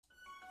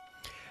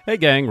Hey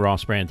gang,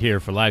 Ross Brand here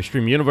for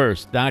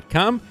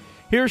LivestreamUniverse.com.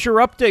 Here's your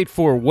update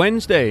for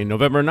Wednesday,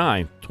 November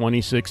 9th,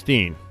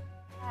 2016.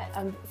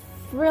 I'm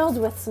thrilled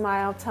with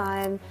Smile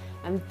Time.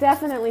 I'm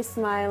definitely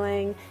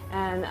smiling,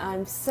 and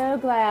I'm so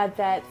glad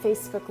that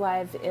Facebook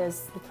Live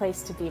is the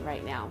place to be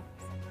right now.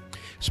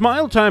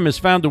 Smile Time has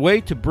found a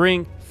way to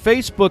bring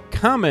Facebook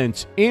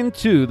comments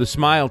into the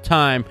Smile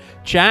Time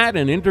chat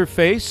and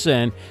interface,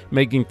 and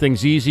making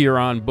things easier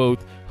on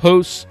both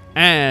hosts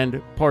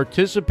and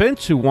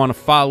participants who want to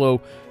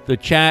follow the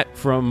chat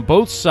from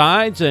both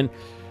sides. And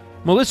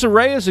Melissa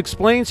Reyes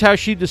explains how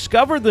she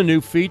discovered the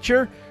new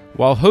feature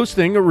while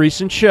hosting a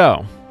recent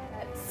show.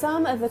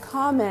 Some of the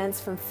comments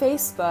from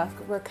Facebook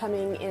were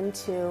coming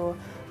into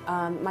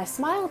my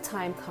Smile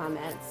Time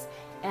comments,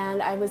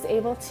 and I was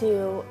able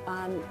to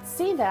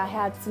see that I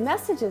had some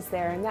messages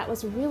there, and that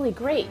was really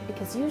great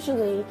because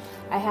usually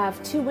I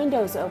have two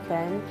windows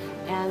open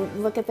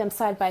and look at them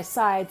side by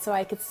side so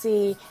I could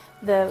see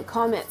the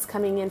comments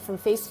coming in from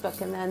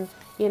Facebook and then,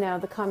 you know,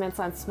 the comments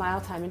on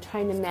Smile Time, and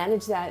trying to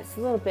manage that, it's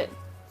a little bit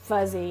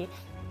fuzzy.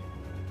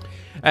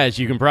 As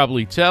you can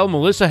probably tell,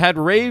 Melissa had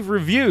rave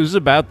reviews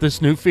about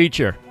this new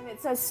feature. And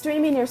it says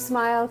streaming your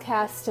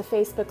Smilecast to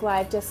Facebook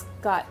Live just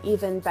got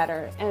even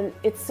better, and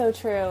it's so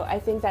true. I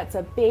think that's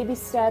a baby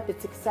step.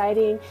 It's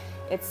exciting.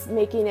 It's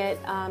making it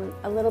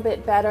a little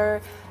bit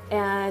better,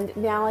 and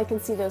now I can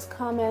see those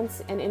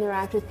comments and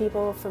interact with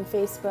people from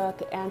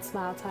Facebook and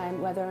Smile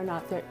Time, whether or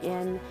not they're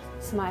in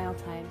Smile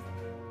Time.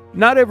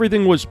 Not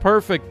everything was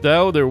perfect,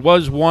 though. There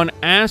was one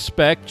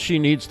aspect she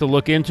needs to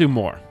look into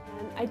more.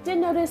 I did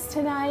notice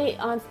tonight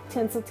on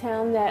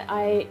Tinseltown that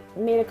I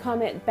made a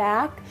comment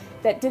back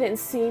that didn't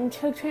seem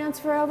to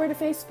transfer over to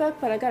Facebook,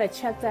 but I got to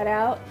check that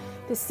out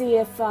to see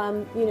if,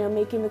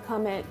 making the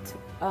comment,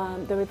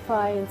 the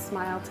reply in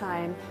Smile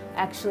Time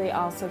actually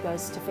also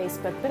goes to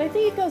Facebook. But I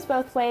think it goes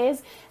both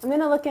ways. I'm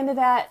going to look into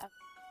that.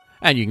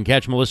 And you can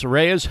catch Melissa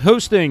Reyes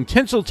hosting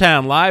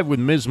Tinseltown Live with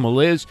Ms.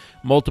 Meliz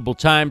multiple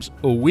times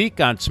a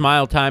week on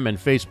Smile Time and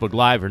Facebook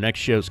Live. Her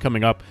next show's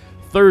coming up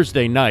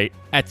Thursday night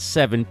at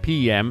 7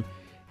 p.m.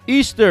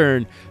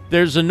 Eastern.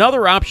 There's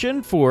another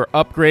option for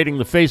upgrading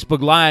the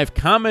Facebook Live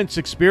comments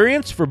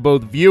experience for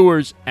both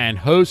viewers and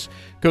hosts.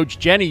 Coach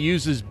Jenny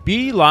uses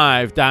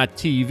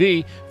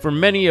BeLive.tv for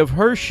many of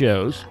her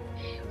shows.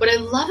 What I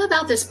love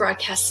about this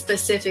broadcast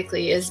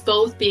specifically is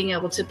both being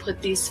able to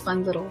put these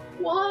fun little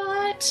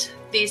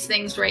these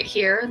things right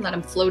here and let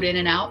them float in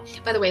and out.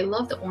 By the way, I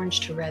love the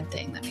orange to red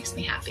thing. That makes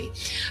me happy.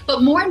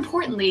 But more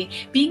importantly,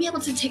 being able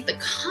to take the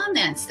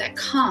comments that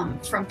come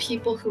from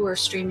people who are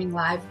streaming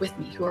live with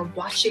me, who are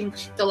watching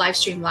the live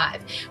stream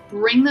live,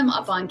 bring them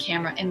up on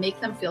camera and make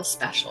them feel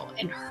special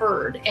and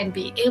heard and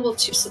be able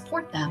to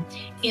support them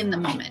in the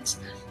moment.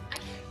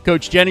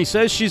 Coach Jenny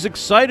says she's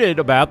excited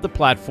about the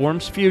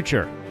platform's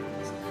future.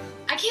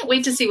 I can't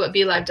wait to see what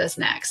BeLive does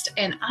next,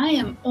 and I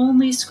am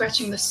only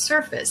scratching the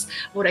surface of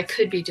what I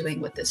could be doing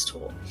with this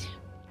tool.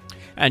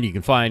 And you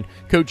can find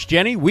Coach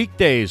Jenny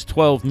weekdays,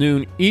 12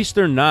 noon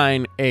Eastern,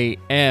 9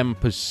 a.m.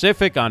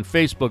 Pacific on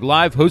Facebook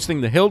Live,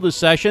 hosting the Hilda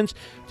Sessions.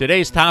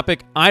 Today's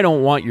topic, I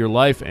don't want your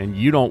life and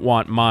you don't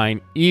want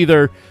mine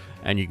either.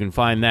 And you can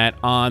find that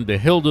on the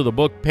Hilda the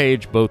Book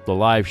page, both the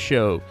live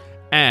show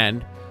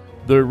and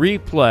the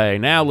replay.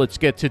 Now let's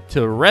get to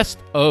the rest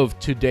of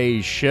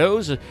today's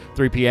shows.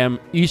 3 p.m.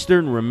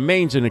 Eastern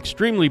remains an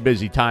extremely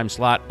busy time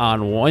slot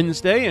on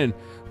Wednesday, and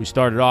we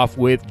started off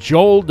with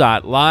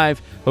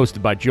Joel.live,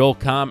 hosted by Joel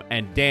Comm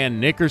and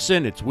Dan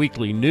Nickerson. It's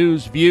weekly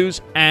news,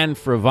 views, and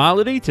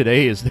frivolity.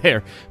 Today is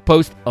their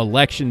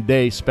post-election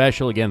day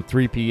special. Again,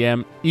 3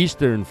 p.m.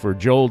 Eastern for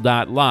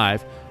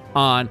Joel.live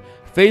on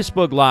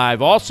Facebook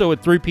Live. Also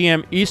at 3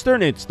 p.m.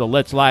 Eastern, it's the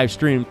Let's Live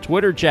Stream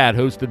Twitter chat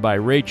hosted by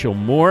Rachel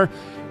Moore.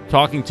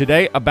 Talking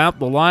today about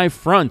the Live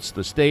Fronts,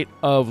 the state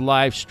of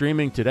live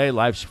streaming today.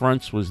 Live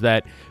Fronts was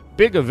that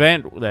big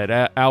event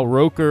that Al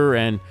Roker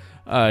and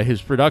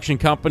his production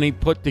company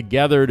put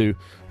together to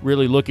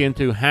really look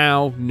into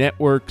how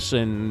networks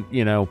and,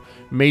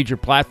 major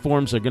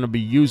platforms are going to be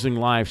using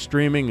live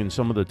streaming and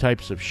some of the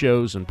types of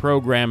shows and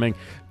programming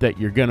that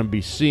you're going to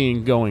be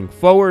seeing going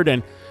forward.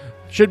 And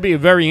should be a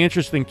very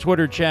interesting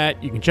Twitter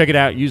chat. You can check it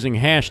out using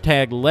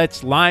hashtag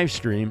Let's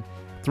Livestream.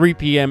 3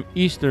 p.m.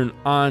 Eastern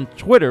on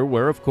Twitter,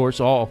 where, of course,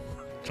 all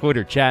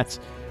Twitter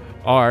chats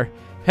are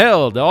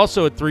held.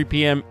 Also at 3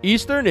 p.m.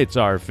 Eastern, it's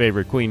our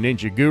favorite Queen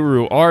Ninja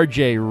guru,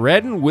 RJ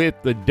Redden, with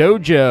the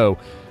Dojo.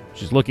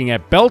 She's looking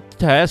at belt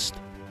test.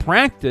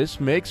 Practice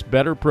makes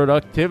better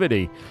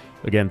productivity.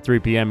 Again, 3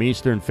 p.m.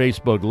 Eastern,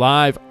 Facebook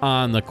Live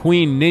on the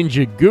Queen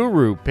Ninja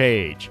Guru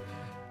page.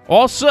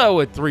 Also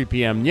at 3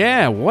 p.m.,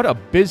 what a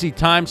busy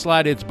time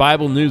slot. It's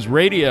Bible News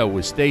Radio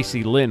with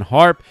Stacy Lynn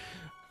Harp.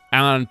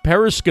 On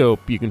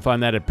Periscope, you can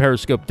find that at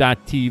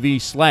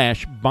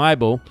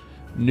periscope.tv/Bible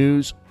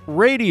News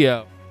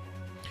Radio.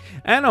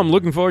 And I'm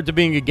looking forward to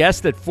being a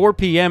guest at 4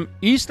 p.m.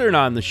 Eastern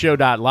on the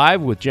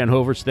show.live with Jen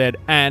Hoverstead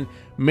and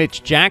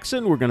Mitch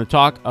Jackson. We're going to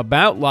talk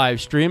about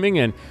live streaming,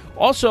 and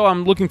also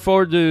I'm looking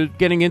forward to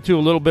getting into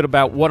a little bit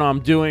about what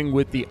I'm doing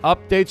with the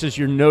updates. As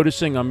you're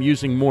noticing, I'm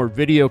using more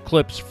video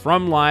clips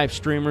from live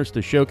streamers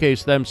to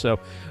showcase them, so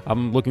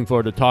I'm looking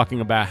forward to talking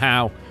about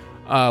how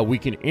we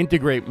can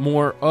integrate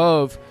more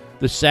of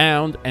the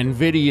sound and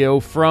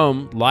video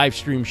from live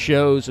stream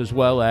shows, as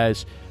well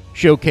as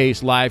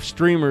showcase live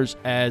streamers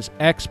as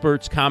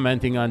experts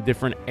commenting on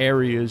different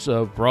areas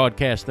of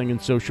broadcasting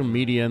and social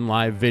media and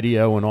live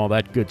video and all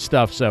that good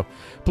stuff. So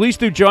please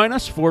do join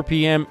us 4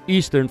 p.m.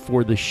 Eastern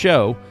for the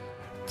show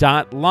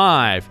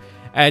 .live.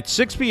 At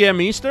 6 p.m.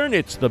 Eastern,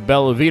 it's the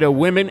Bella Vita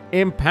Women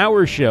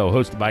Empower Show,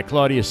 hosted by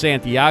Claudia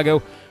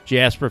Santiago. She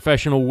asks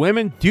professional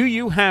women, do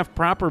you have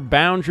proper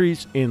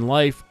boundaries in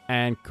life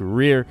and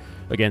career?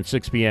 Again,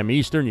 6 p.m.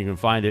 Eastern. You can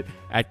find it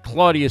at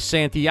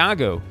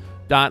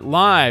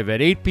claudiasantiago.live.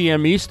 At 8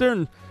 p.m.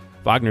 Eastern,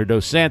 Wagner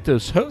Dos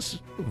Santos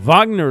hosts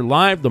Wagner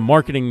Live, the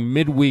marketing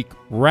midweek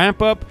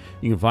wrap-up.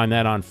 You can find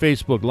that on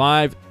Facebook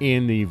Live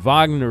in the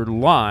Wagner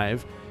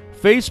Live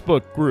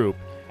Facebook group.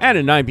 And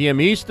at 9 p.m.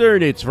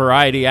 Eastern, it's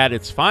variety at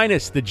its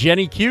finest, the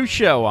Jenny Q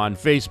Show on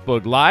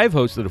Facebook Live,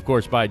 hosted, of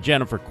course, by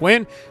Jennifer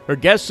Quinn. Her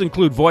guests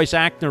include voice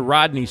actor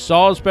Rodney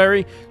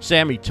Salisbury,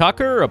 Sammy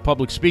Tucker, a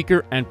public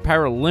speaker and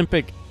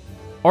Paralympic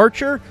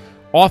archer,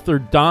 author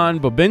Don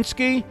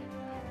Babinski,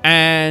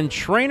 and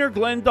trainer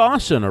Glenn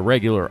Dawson, a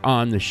regular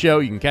on the show.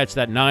 You can catch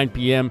that 9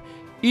 p.m.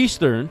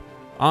 Eastern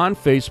on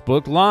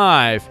Facebook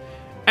Live.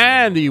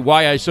 And the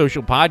YI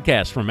Social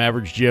podcast, From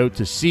Average Joe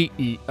to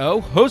CEO,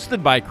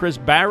 hosted by Chris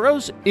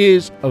Barrows,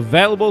 is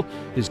available.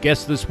 His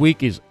guest this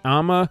week is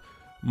Ama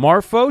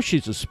Marfo.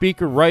 She's a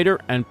speaker, writer,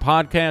 and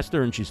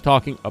podcaster, and she's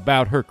talking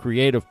about her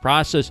creative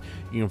process.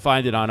 You can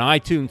find it on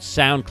iTunes,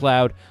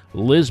 SoundCloud,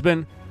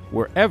 Lisbon,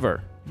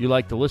 wherever you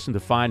like to listen to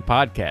fine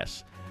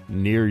podcasts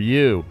near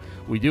you.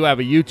 We do have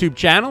a YouTube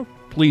channel.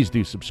 Please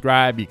do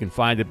subscribe. You can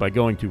find it by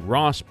going to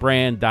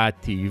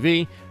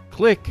rossbrand.tv.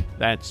 Click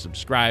that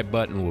subscribe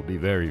button. We'll be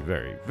very,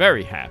 very,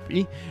 very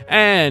happy.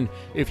 And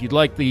if you'd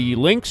like the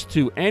links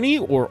to any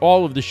or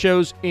all of the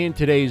shows in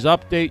today's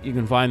update, you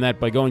can find that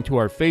by going to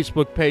our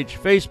Facebook page,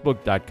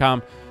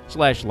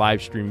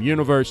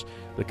 facebook.com/livestreamuniverse.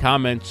 The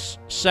comments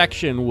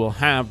section will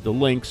have the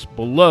links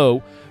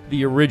below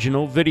the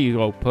original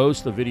video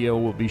post. The video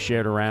will be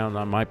shared around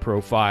on my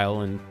profile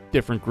and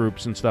different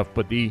groups and stuff,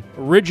 but the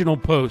original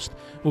post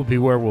will be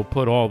where we'll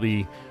put all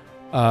the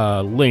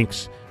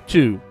links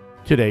to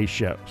today's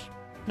shows.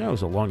 That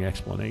was a long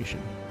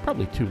explanation.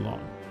 Probably too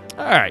long.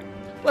 All right,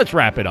 let's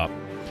wrap it up.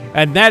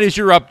 And that is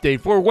your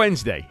update for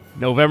Wednesday,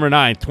 November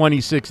 9th,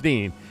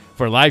 2016.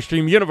 For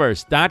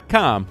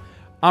LivestreamUniverse.com,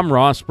 I'm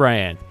Ross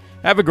Brand.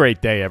 Have a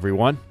great day,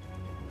 everyone.